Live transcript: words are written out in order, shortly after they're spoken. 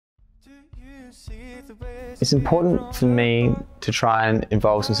It's important for me to try and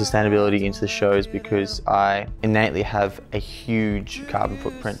involve some sustainability into the shows because I innately have a huge carbon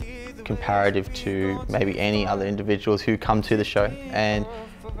footprint comparative to maybe any other individuals who come to the show. And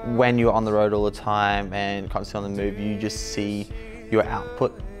when you're on the road all the time and constantly on the move, you just see your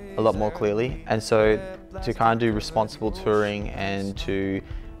output a lot more clearly. And so to kind of do responsible touring and to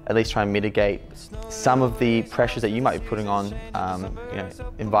at least try and mitigate some of the pressures that you might be putting on, you know,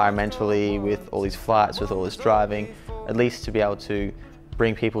 environmentally with all these flights, with all this driving, at least to be able to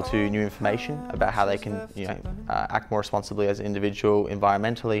bring people to new information about how they can, you know, act more responsibly as an individual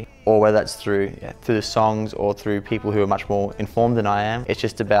environmentally, or whether that's through the songs or through people who are much more informed than I am. It's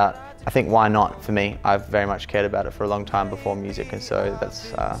just about, I think, why not for me? I've very much cared about it for a long time before music, and so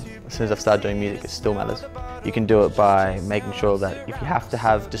that's, as soon as I've started doing music, it still matters. You can do it by making sure that if you have to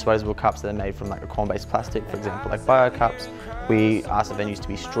have disposable cups that are made from like a corn-based plastic, for example, like bio cups, we ask the venues to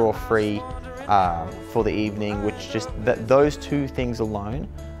be straw-free for the evening, which just, those two things alone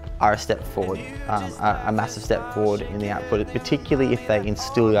are a step forward, a massive step forward in the output, particularly if they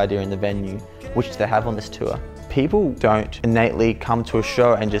instill the idea in the venue, which they have on this tour. People don't innately come to a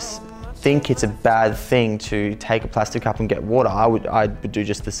show and just think it's a bad thing to take a plastic cup and get water. I would do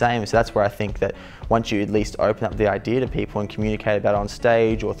just the same. So that's where I think that once you at least open up the idea to people and communicate about it on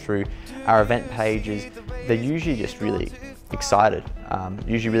stage or through our event pages, they're usually just really excited.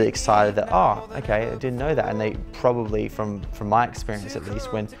 Usually really excited that, oh, okay, I didn't know that. And they probably, from my experience at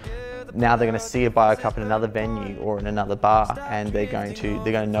least, when now they're going to see a bio cup in another venue or in another bar, and they're going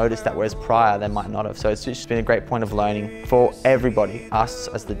to notice that, whereas prior they might not have. So it's just been a great point of learning for everybody, us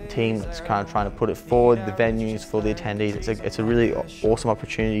as the team that's kind of trying to put it forward, the venues, for the attendees. It's a really awesome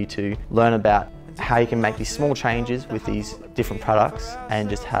opportunity to learn about how you can make these small changes with these different products and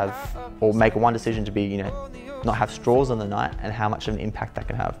just have, or make one decision to be, you know, not have straws on the night, and how much of an impact that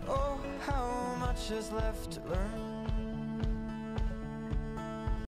can have.